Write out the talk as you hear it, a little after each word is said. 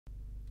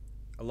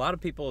A lot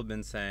of people have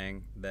been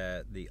saying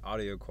that the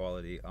audio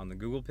quality on the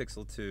Google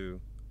Pixel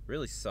 2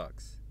 really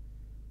sucks,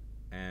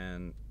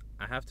 and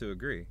I have to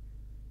agree.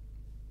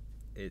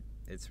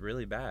 It's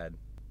really bad.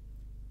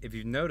 If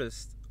you've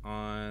noticed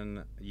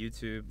on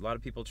YouTube, a lot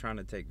of people trying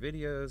to take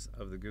videos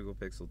of the Google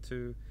Pixel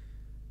 2,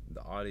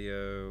 the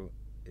audio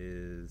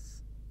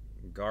is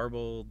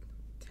garbled,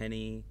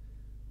 tinny,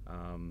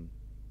 a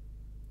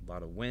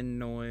lot of wind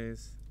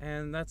noise,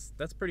 and that's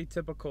pretty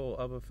typical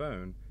of a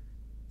phone.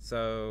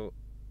 So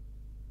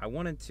I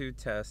wanted to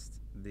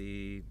test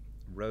the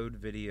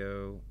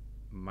RØDE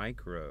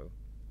VideoMicro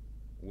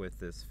with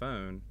this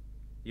phone,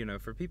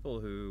 for people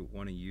who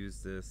want to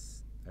use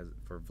this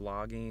for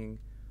vlogging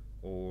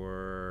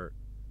or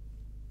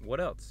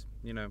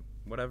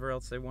whatever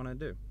else they want to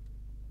do.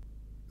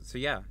 So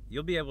yeah,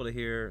 you'll be able to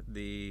hear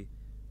the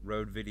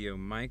RØDE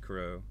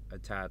VideoMicro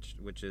attached,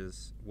 which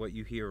is what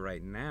you hear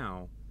right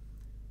now,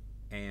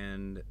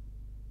 and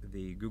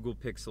the Google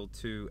Pixel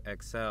 2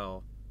 XL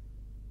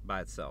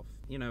by itself.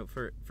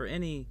 For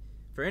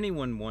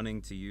anyone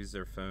wanting to use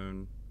their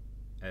phone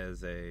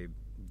as a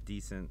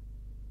decent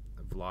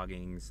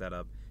vlogging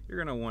setup, you're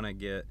gonna want to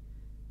get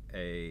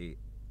a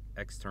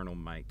external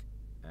mic.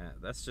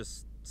 That's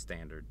just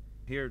standard.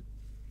 Here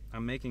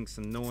I'm making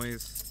some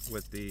noise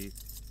with the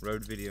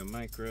RØDE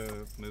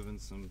VideoMicro, moving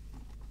some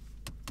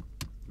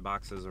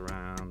boxes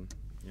around,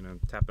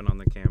 tapping on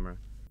the camera.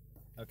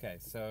 Okay,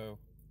 so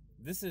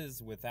this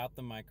is without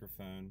the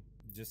microphone,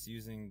 just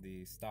using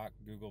the stock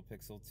Google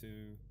Pixel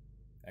 2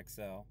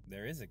 XL.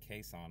 There is a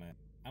case on it.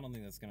 I don't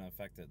think that's going to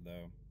affect it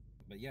though.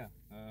 But yeah,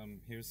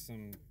 here's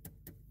some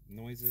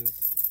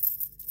noises.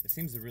 It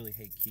seems to really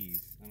hate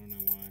keys. I don't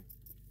know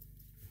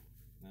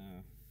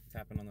why.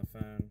 Tapping on the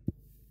phone.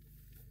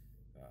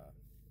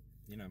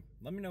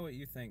 Let me know what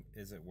you think.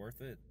 Is it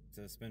worth it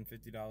to spend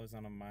 $50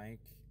 on a mic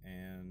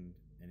and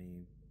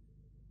any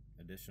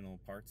additional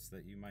parts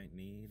that you might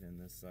need in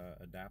this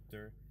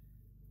adapter?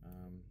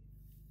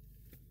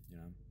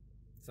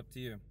 It's up to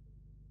you.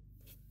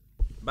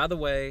 By the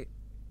way,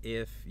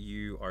 if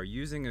you are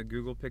using a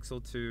Google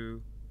Pixel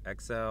 2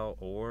 XL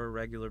or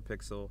regular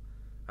Pixel,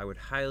 I would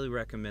highly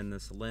recommend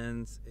this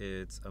lens.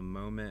 It's a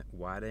Moment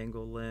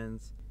wide-angle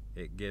lens.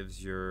 It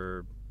gives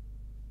your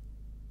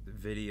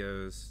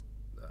videos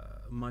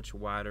a much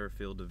wider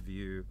field of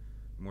view,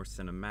 more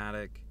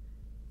cinematic.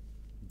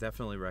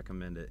 Definitely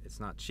recommend it. It's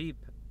not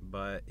cheap,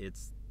 but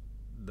it's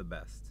the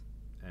best,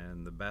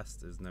 and the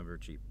best is never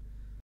cheap.